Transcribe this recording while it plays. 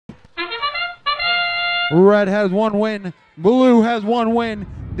Red has one win. Blue has one win.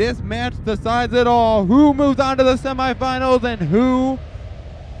 This match decides it all. Who moves on to the semifinals and who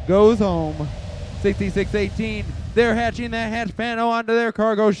goes home? 66-18. They're hatching that hatch panel onto their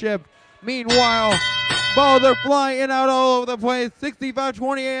cargo ship. Meanwhile, balls are flying out all over the place.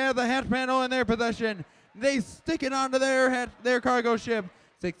 65-28 has the hatch panel in their possession. They stick it onto their cargo ship.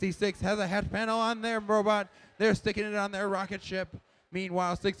 66 has a hatch panel on their robot. They're sticking it on their rocket ship.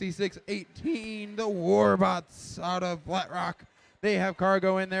 Meanwhile, 66-18, the Warbots out of Flat Rock. They have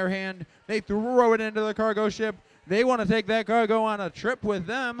cargo in their hand. They throw it into the cargo ship. They want to take that cargo on a trip with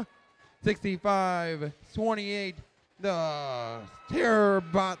them. 65-28, the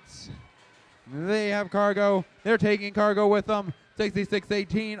Terrorbots. They have cargo. They're taking cargo with them.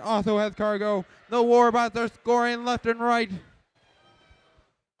 66-18 also has cargo. The Warbots are scoring left and right.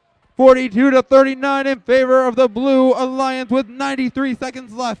 42-39 in favor of the Blue Alliance with 93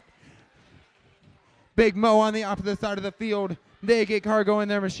 seconds left. Big Mo on the opposite side of the field. They get cargo in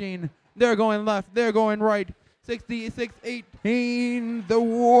their machine. They're going left. They're going right. 66-18, the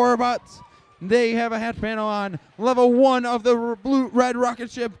Warbots. They have a hatch panel on. Level 1 of the red rocket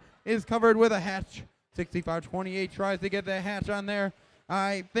ship is covered with a hatch. 65-28 tries to get the hatch on there.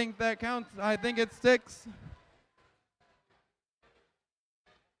 I think that counts. I think it sticks.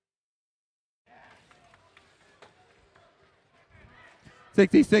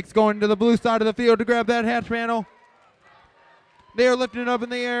 .66 going to the blue side of the field to grab that hatch panel. They are lifting it up in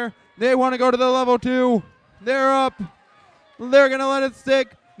the air. They want to go to the level 2. They're up. They're going to let it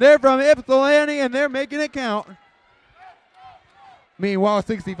stick. They're from Ypsilanti, and they're making it count. Meanwhile,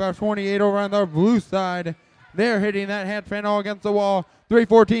 65-28 over on the blue side. They're hitting that hatch panel against the wall.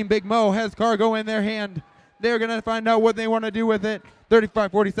 314 Big Mo has cargo in their hand. They're going to find out what they want to do with it.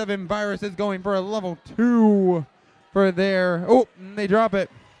 35-47 Virus is going for a level 2 for there. Oh, and they drop it.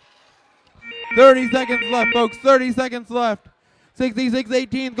 30 seconds left, folks. 30 seconds left.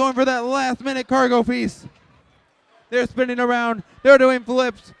 66-18 going for that last minute cargo piece. They're spinning around. They're doing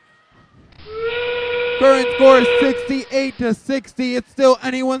flips. Current score is 68-60. It's still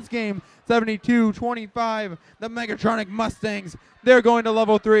anyone's game. 72-25. The Megatronic Mustangs. They're going to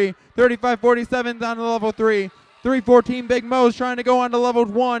level 3. 35-47's on to level 3. 314 Big Mo's trying to go on to level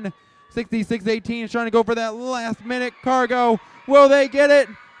 1. 66-18 is trying to go for that last minute cargo. Will they get it?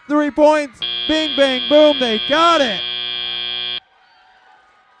 3 points. Bing, bang, boom. They got it.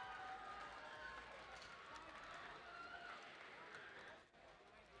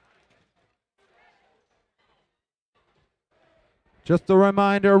 Just a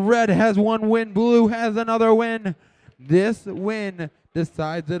reminder, red has one win, blue has another win. This win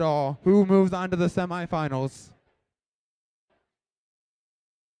decides it all. Who moves on to the semifinals?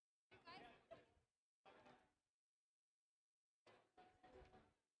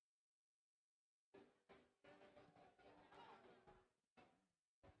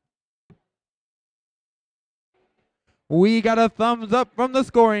 We got a thumbs up from the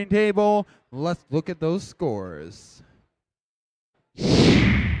scoring table. Let's look at those scores. The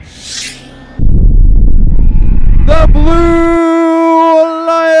Blue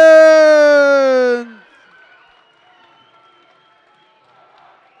Alliance!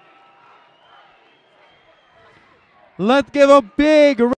 Let's give a big